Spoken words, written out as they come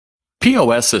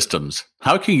POS systems.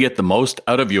 How can you get the most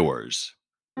out of yours?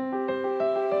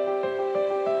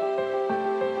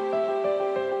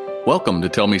 Welcome to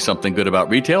Tell Me Something Good About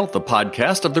Retail, the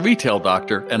podcast of The Retail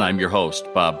Doctor, and I'm your host,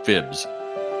 Bob Phibbs.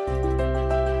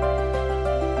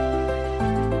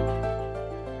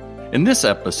 In this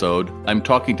episode, I'm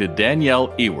talking to Danielle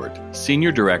Ewert,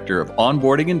 Senior Director of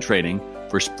Onboarding and Training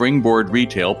for Springboard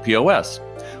Retail POS.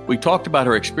 We talked about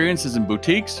her experiences in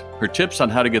boutiques, her tips on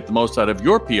how to get the most out of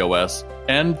your POS,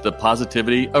 and the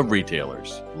positivity of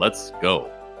retailers. Let's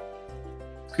go.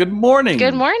 Good morning.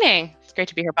 Good morning. It's great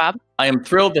to be here, Bob. I am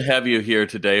thrilled to have you here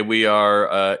today. We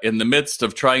are in the midst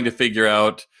of trying to figure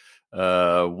out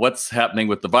what's happening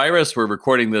with the virus. We're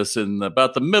recording this in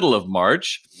about the middle of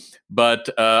March. But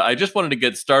I just wanted to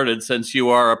get started since you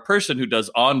are a person who does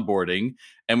onboarding,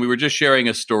 and we were just sharing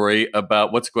a story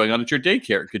about what's going on at your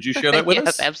daycare. Could you share that with us?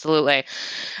 Yes, absolutely.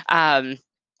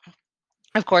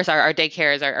 Of course, our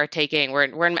daycares are taking.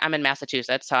 I'm in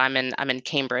Massachusetts, so I'm in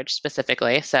Cambridge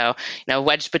specifically. So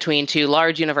wedged between two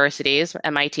large universities,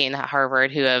 MIT and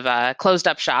Harvard, who have closed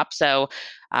up shop. So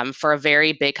for a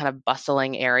very big kind of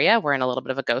bustling area, we're in a little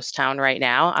bit of a ghost town right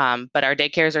now, but our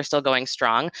daycares are still going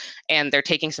strong, and they're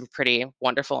taking some pretty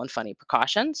wonderful and funny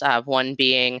precautions. One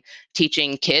being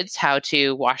teaching kids how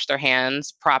to wash their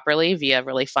hands properly via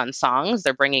really fun songs.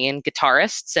 They're bringing in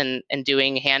guitarists and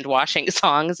doing hand washing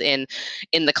songs in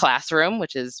the classroom,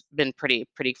 which has been pretty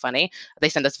funny. They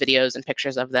send us videos and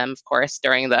pictures of them, of course,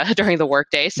 during the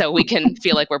workday, so we can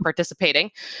feel like we're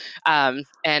participating. And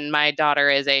my daughter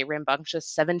is a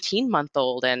rambunctious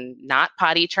 17-month-old and not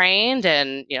potty trained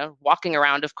and, walking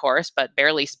around, of course, but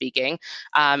barely speaking.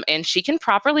 And she can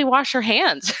properly wash her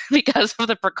hands because of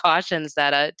the precautions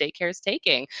that daycare is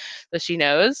taking. So she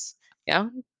knows,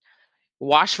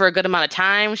 wash for a good amount of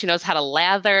time. She knows how to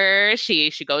lather.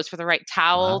 She goes for the right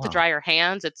towel to dry her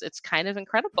hands. It's kind of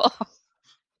incredible.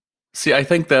 See, I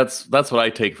think that's what I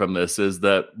take from this is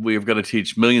that we're going to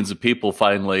teach millions of people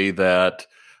finally that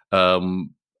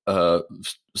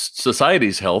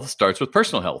society's health starts with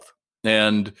personal health.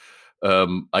 And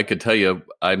I could tell you,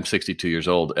 I'm 62 years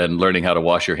old, and learning how to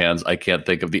wash your hands, I can't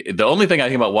think of the only thing I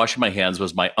think about washing my hands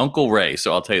was my Uncle Ray.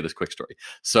 So I'll tell you this quick story.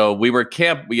 So we were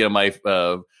camp,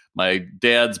 my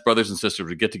dad's brothers and sisters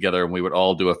would get together and we would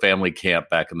all do a family camp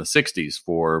back in the 60s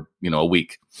for, a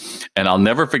week. And I'll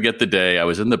never forget the day I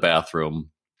was in the bathroom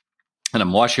and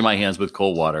I'm washing my hands with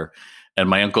cold water. And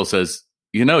my uncle says,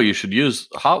 you should use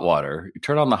hot water. You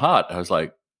turn on the hot. I was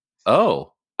like,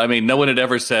 oh, no one had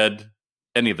ever said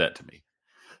any of that to me.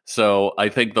 So I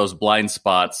think those blind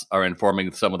spots are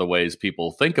informing some of the ways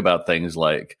people think about things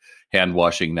like hand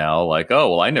washing now, like, oh,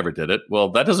 well, I never did it. Well,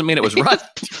 that doesn't mean it was right.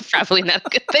 Probably not a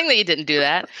good thing that you didn't do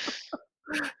that.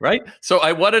 Right. So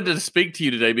I wanted to speak to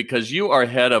you today because you are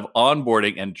head of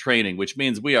onboarding and training, which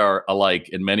means we are alike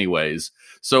in many ways.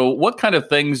 So what kind of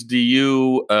things do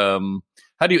you,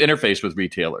 how do you interface with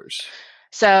retailers?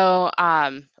 So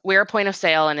we're a point of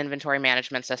sale and inventory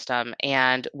management system,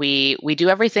 and we do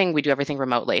everything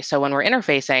remotely. So when we're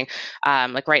interfacing,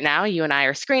 like right now, you and I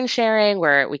are screen sharing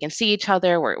where we can see each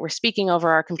other. We're speaking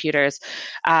over our computers.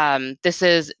 This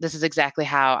is exactly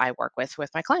how I work with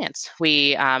my clients.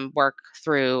 We work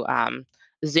through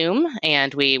Zoom,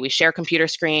 and we share computer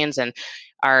screens, and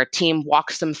our team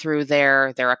walks them through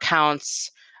their accounts.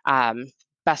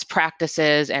 Best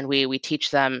practices, and we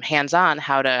teach them hands-on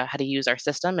how to use our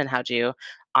system and how to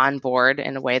onboard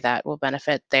in a way that will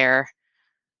benefit their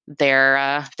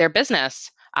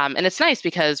business. And it's nice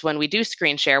because when we do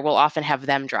screen share, we'll often have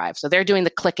them drive. So they're doing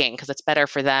the clicking because it's better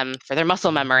for them, for their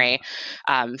muscle memory.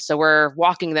 So we're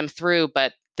walking them through,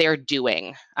 but they're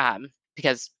doing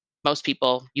because most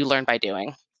people, you learn by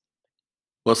doing.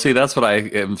 Well, see, that's what I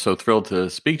am so thrilled to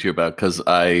speak to you about because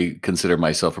I consider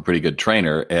myself a pretty good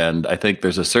trainer. And I think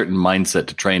there's a certain mindset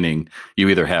to training you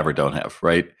either have or don't have,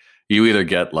 right? You either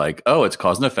get like, oh, it's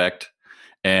cause and effect.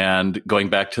 And going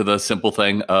back to the simple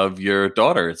thing of your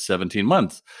daughter, it's 17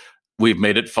 months. We've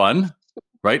made it fun,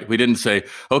 right? We didn't say,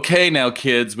 okay, now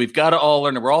kids, we've got to all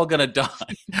learn. We're all going to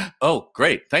die. Oh,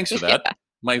 great. Thanks for that. Yeah.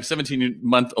 My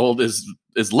 17-month-old is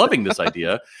loving this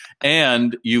idea.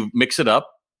 And you mix it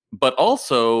up. But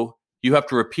also, you have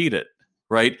to repeat it,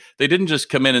 right? They didn't just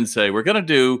come in and say, we're going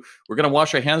to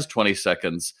wash our hands 20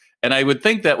 seconds. And I would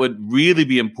think that would really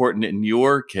be important in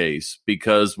your case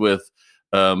because with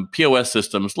POS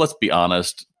systems, let's be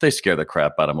honest, they scare the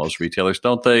crap out of most retailers,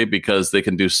 don't they? Because they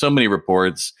can do so many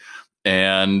reports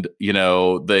and,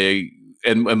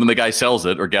 and when the guy sells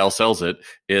it or gal sells it,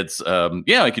 it's,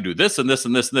 I can do this and this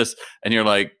and this and this. And you're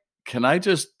like, can I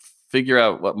just figure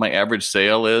out what my average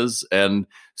sale is? And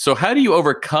so how do you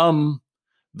overcome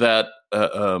that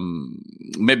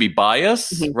maybe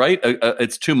bias, Mhm. right?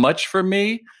 It's too much for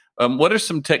me. What are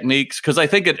some techniques? Because I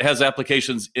think it has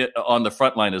applications on the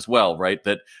front line as well, right?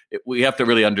 We have to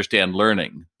really understand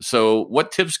learning. So,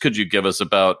 what tips could you give us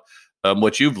about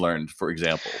what you've learned, for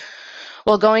example?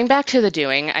 Well, going back to the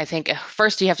doing, I think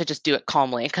first you have to just do it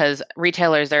calmly because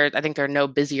retailers are, I think there are no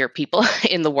busier people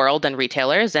in the world than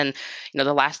retailers. And,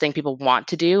 the last thing people want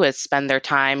to do is spend their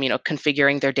time,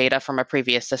 configuring their data from a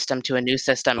previous system to a new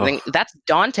system. I think Oh, that's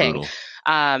daunting. brutal.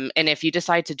 And if you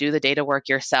decide to do the data work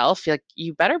yourself,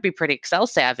 you better be pretty Excel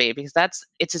savvy because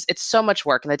it's so much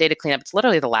work. And the data cleanup, it's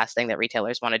literally the last thing that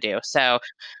retailers want to do. So,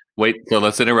 Wait, so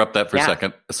let's interrupt that for a yeah.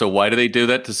 second. So, why do they do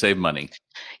that? To save money,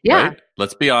 Yeah. right?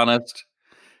 Let's be honest.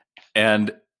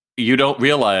 And you don't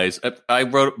realize, I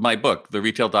wrote my book, The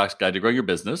Retail Doc's Guide to Growing Your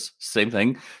Business. Same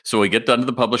thing. So we get done to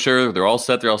the publisher. They're all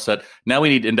set. They're all set. Now we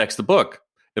need to index the book.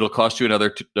 It'll cost you another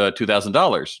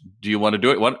 $2,000. Do you want to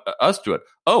do it? Want us to do it?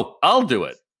 Oh, I'll do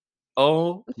it.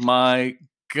 Oh my It's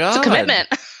a God. commitment.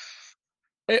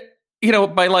 It-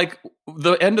 by like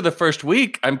the end of the first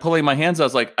week, I'm pulling my hands out. I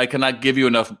was like, I cannot give you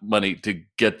enough money to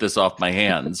get this off my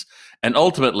hands. And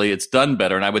ultimately, it's done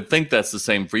better. And I would think that's the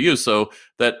same for you. So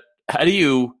that how do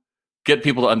you get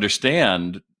people to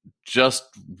understand just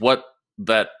what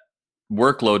that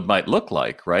workload might look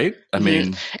like, right? I Mhm.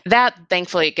 mean, That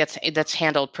thankfully that's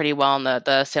handled pretty well in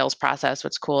the sales process.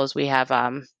 What's cool is we have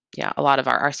yeah, a lot of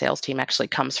our sales team actually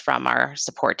comes from our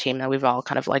support team, and we've all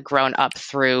kind of like grown up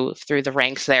through the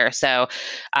ranks there. So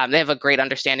they have a great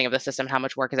understanding of the system, how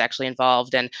much work is actually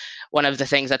involved. And one of the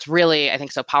things that's really, I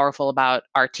think, so powerful about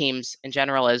our teams in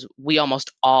general is we almost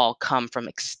all come from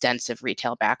extensive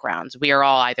retail backgrounds. We are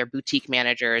all either boutique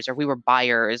managers or we were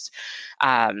buyers.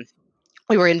 Um,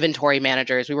 we were inventory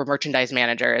managers, we were merchandise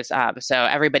managers. So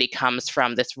everybody comes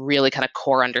from this really kind of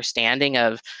core understanding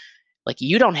of like,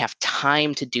 you don't have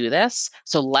time to do this,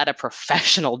 so let a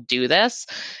professional do this.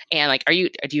 And like, do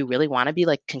you really want to be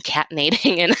like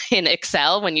concatenating in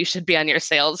Excel when you should be on your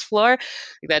sales floor?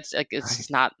 That's like, it's right. just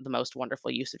not the most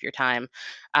wonderful use of your time.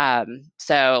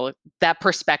 So that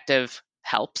perspective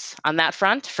helps on that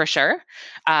front for sure.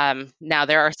 Now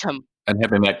there are some, And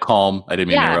having that calm, I didn't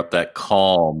mean to yeah, interrupt, that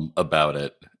calm about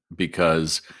it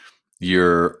because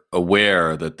you're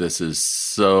aware that this is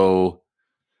so,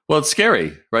 well, it's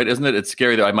scary, right? Isn't it? It's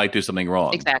scary that I might do something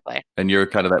wrong. exactly. And you're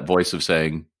kind of that voice of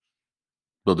saying,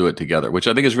 we'll do it together, which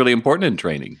I think is really important in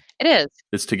training. It is.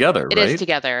 It's together, It is right?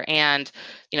 together, and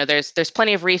there's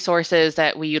plenty of resources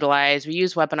that we utilize. We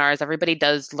use webinars. Everybody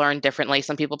does learn differently.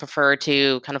 Some people prefer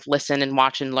to kind of listen and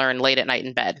watch and learn late at night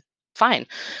in bed. Fine.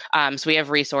 So we have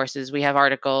resources, we have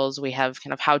articles, we have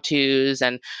kind of how-tos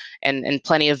and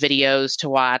plenty of videos to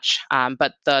watch.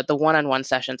 But the one-on-one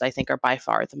sessions I think are by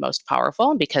far the most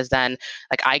powerful because then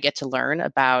like I get to learn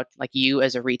about like you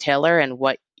as a retailer and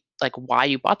what like why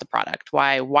you bought the product.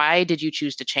 Why did you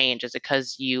choose to change? Is it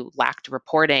because you lacked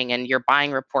reporting and your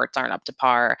buying reports aren't up to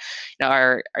par?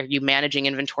 Are you managing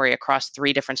inventory across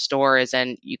 3 different stores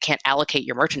and you can't allocate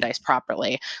your merchandise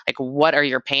properly? Like what are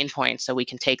your pain points so we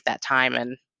can take that time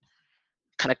and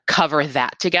kind of cover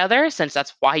that together since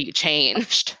that's why you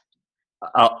changed.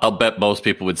 I'll bet most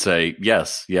people would say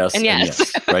yes, yes, And and yes.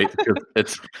 yes, right?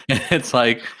 Because it's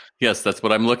like yes, that's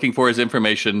what I'm looking for is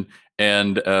information,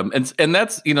 and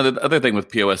that's the other thing with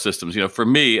POS systems. For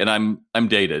me, and I'm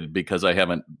dated because I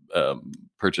haven't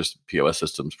purchased POS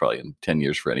systems probably in 10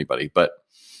 years for anybody. But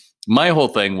my whole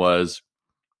thing was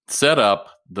set up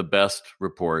the best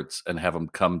reports and have them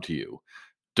come to you.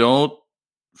 Don't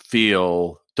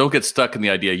don't get stuck in the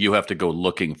idea you have to go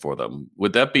looking for them.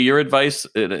 Would that be your advice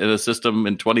in a system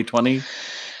in 2020?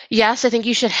 Yes, I think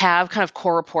you should have kind of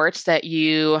core reports that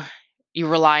you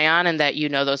rely on and that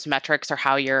those metrics are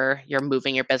how you're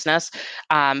moving your business.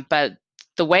 But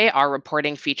the way our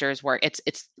reporting features work,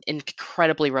 it's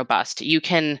incredibly robust. You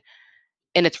can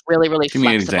and it's really, really Give me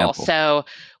an flexible. example. So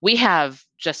we have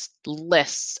just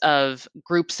lists of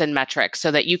groups and metrics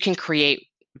so that you can create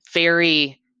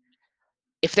very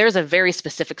if there's a very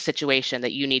specific situation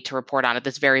that you need to report on at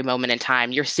this very moment in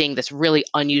time, you're seeing this really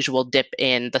unusual dip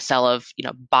in the sell of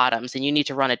bottoms, and you need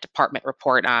to run a department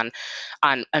report on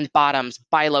bottoms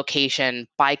by location,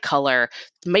 by color.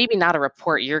 Maybe not a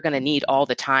report you're going to need all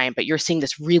the time, but you're seeing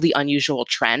this really unusual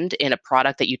trend in a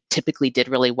product that you typically did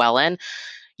really well in.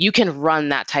 You can run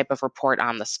that type of report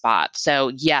on the spot.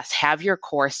 So yes, have your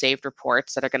core saved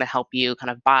reports that are going to help you kind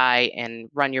of buy and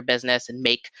run your business and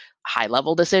make high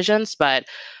level decisions. But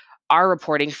our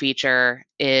reporting feature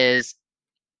is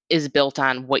built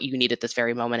on what you need at this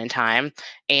very moment in time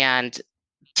and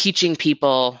teaching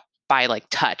people by like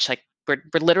touch. Like we're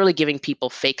literally giving people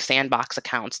fake sandbox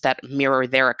accounts that mirror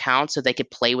their accounts so they could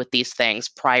play with these things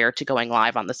prior to going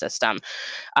live on the system,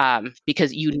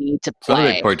 because you need to So another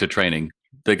big play. part to training.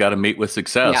 They got to meet with Yeah,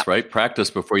 success, right?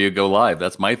 Practice before you go live.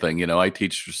 That's my thing. You know, I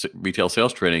teach retail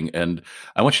sales training, and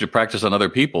I want you to practice on other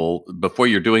people before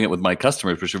you're doing it with my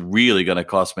customers, which are really going to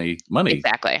cost me money,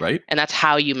 exactly. right? And that's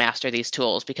how you master these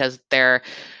tools, because they're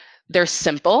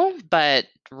simple, but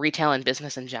retail and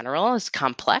business in general is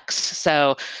complex.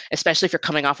 So, especially if you're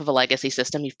coming off of a legacy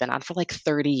system you've been on for like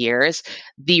 30 years,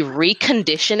 the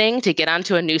reconditioning to get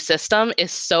onto a new system is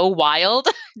so wild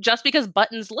just because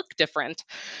buttons look different,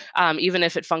 even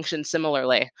if it functions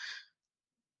similarly.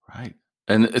 Right.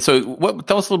 And so,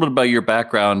 tell us a little bit about your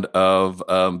background of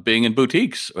being in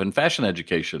boutiques and fashion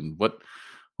education. What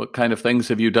kind of things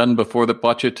have you done before that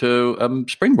brought you to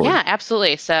Springboard? Yeah,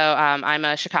 absolutely. So, I'm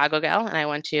a Chicago gal, and I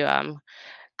went to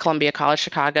Columbia College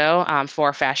Chicago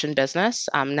for fashion business.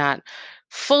 I'm not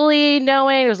fully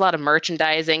knowing, there's a lot of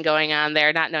merchandising going on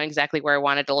there, not knowing exactly where I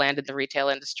wanted to land in the retail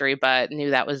industry, but knew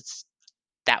that was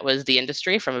the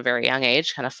industry from a very young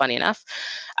age. Kind of funny enough.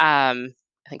 I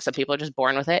think some people are just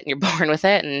born with it, and you're born with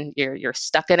it, and you're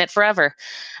stuck in it forever.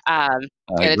 Um,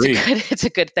 I and it's a agree. good it's a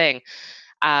good thing.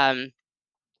 Um,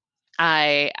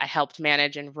 I helped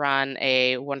manage and run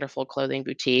a wonderful clothing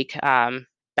boutique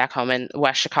back home in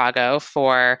West Chicago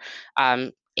for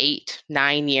 8,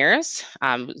 9 years.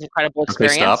 It was an incredible Okay,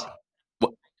 experience. stop.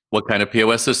 What, what kind of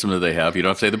POS system do they have? You don't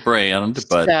have to say the brand,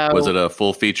 but was So it a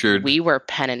full featured? we were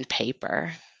pen and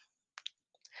paper.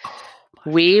 Oh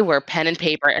my We were God. pen and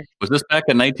paper. Was this back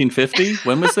in 1950?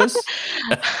 When was this?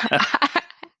 I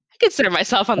consider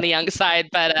myself on the young side,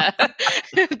 but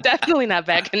definitely not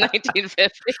back in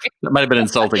 1950. That might have been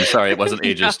insulting. Sorry, it wasn't No,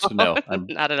 ageist. No, I'm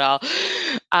not at all.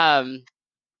 Um,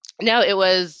 no, it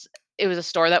was a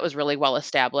store that was really well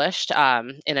established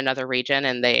in another region,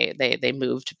 and they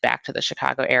moved back to the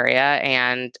Chicago area,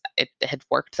 and it had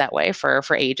worked that way for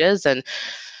ages, and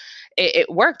it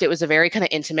worked. It was a very kind of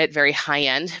intimate, very high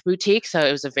end boutique, so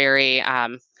it was a very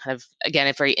kind of, again,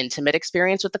 a very intimate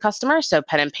experience with the customer. So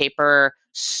pen and paper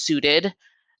suited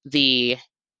the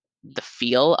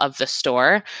feel of the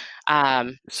store,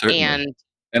 certainly. and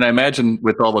And I imagine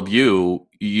with all of you,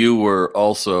 you were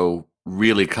also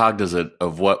really cognizant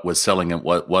of what was selling and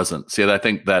what wasn't. See, I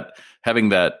think that having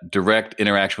that direct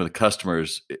interaction with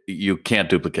customers, you can't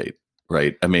duplicate,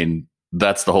 right? I mean,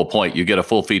 that's the whole point. You get a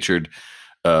full featured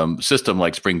system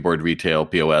like Springboard Retail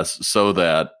POS so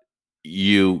that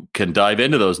you can dive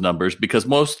into those numbers because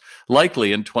most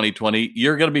likely in 2020,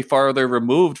 you're going to be farther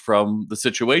removed from the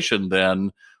situation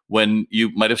than when you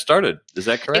might have started. Is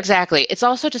that correct? exactly. It's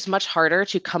also just much harder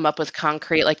to come up with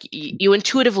concrete, like you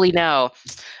intuitively know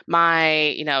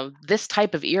this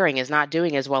type of earring is not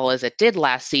doing as well as it did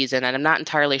last season, and I'm not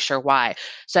entirely sure why.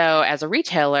 So, as a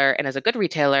retailer and as a good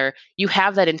retailer, you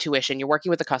have that intuition. You're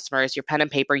working with the customers, your pen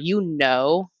and paper, you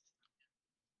know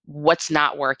what's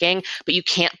not working, but you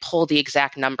can't pull the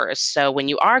exact numbers. So when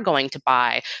you are going to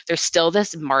buy, there's still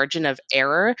this margin of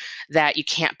error that you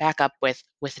can't back up with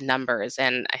numbers.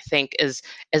 And I think as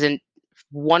in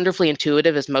wonderfully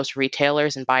intuitive as most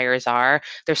retailers and buyers are,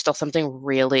 there's still something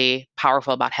really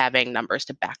powerful about having numbers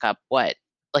to back up what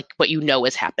you know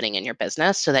is happening in your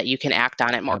business so that you can act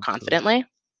on it more Absolutely. confidently.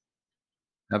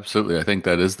 Absolutely. I think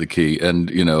that is the key. And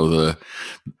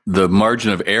the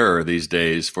margin of error these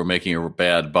days for making a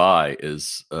bad buy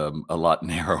is a lot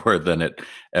narrower than it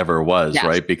ever was, Yes.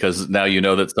 right? Because now you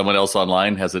know that someone else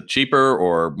online has it cheaper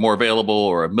or more available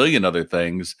or a million other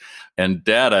things. And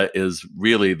data is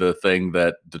really the thing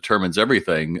that determines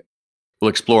everything. We'll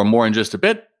explore more in just a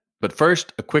bit. But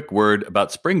first, a quick word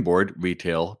about Springboard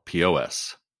Retail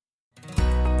POS.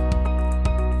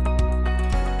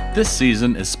 This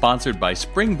season is sponsored by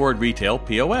Springboard Retail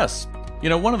POS.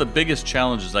 One of the biggest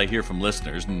challenges I hear from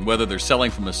listeners, and whether they're selling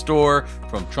from a store,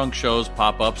 from trunk shows,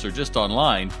 pop-ups, or just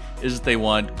online, is that they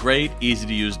want great,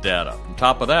 easy-to-use data. On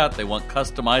top of that, they want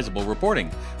customizable reporting.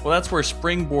 Well, that's where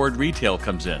Springboard Retail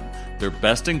comes in. Their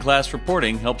best-in-class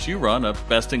reporting helps you run a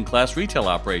best-in-class retail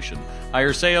operation.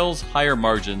 Higher sales, higher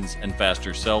margins, and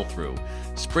faster sell-through.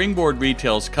 Springboard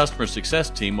Retail's customer success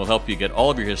team will help you get all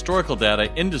of your historical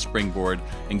data into Springboard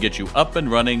and get you up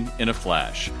and running in a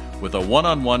flash with a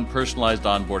one-on-one personalized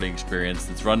onboarding experience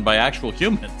that's run by actual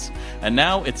humans. And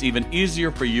now it's even easier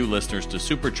for you listeners to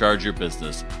supercharge your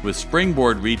business with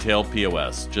Springboard Retail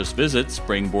POS. Just visit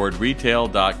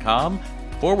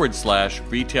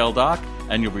springboardretail.com/retail doc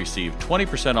and you'll receive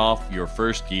 20% off your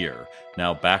first year.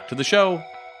 Now back to the show.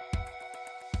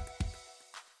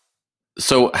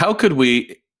 So how could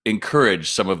we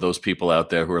encourage some of those people out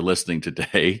there who are listening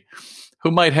today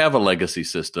who might have a legacy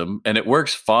system and it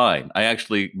works fine. I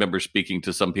actually remember speaking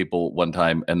to some people one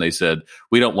time and they said,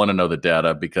 we don't want to know the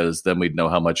data because then we'd know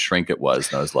how much shrink it was.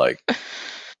 And I was like,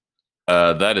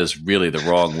 that is really the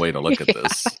wrong way to look at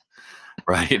this.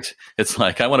 Right. It's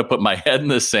like, I want to put my head in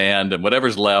the sand and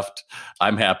whatever's left,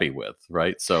 I'm happy with.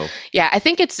 Right. So, Yeah, I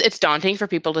think it's daunting for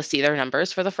people to see their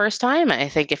numbers for the first time. I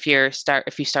think if you start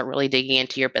really digging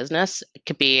into your business, it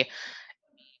could be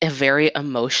a very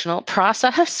emotional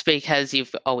process because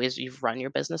you've run your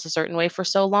business a certain way for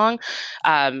so long.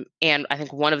 And I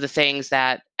think one of the things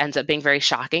that ends up being very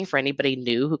shocking for anybody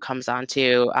new who comes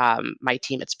onto my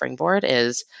team at Springboard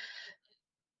is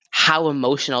how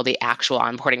emotional the actual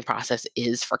onboarding process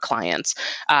is for clients.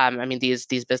 I mean, these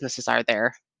businesses are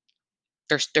there.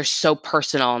 They're so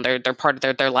personal, and they're part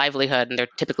of their livelihood, and they're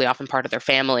typically often part of their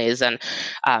families, and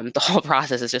the whole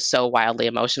process is just so wildly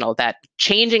emotional that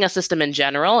changing a system in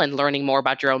general and learning more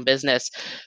about your own business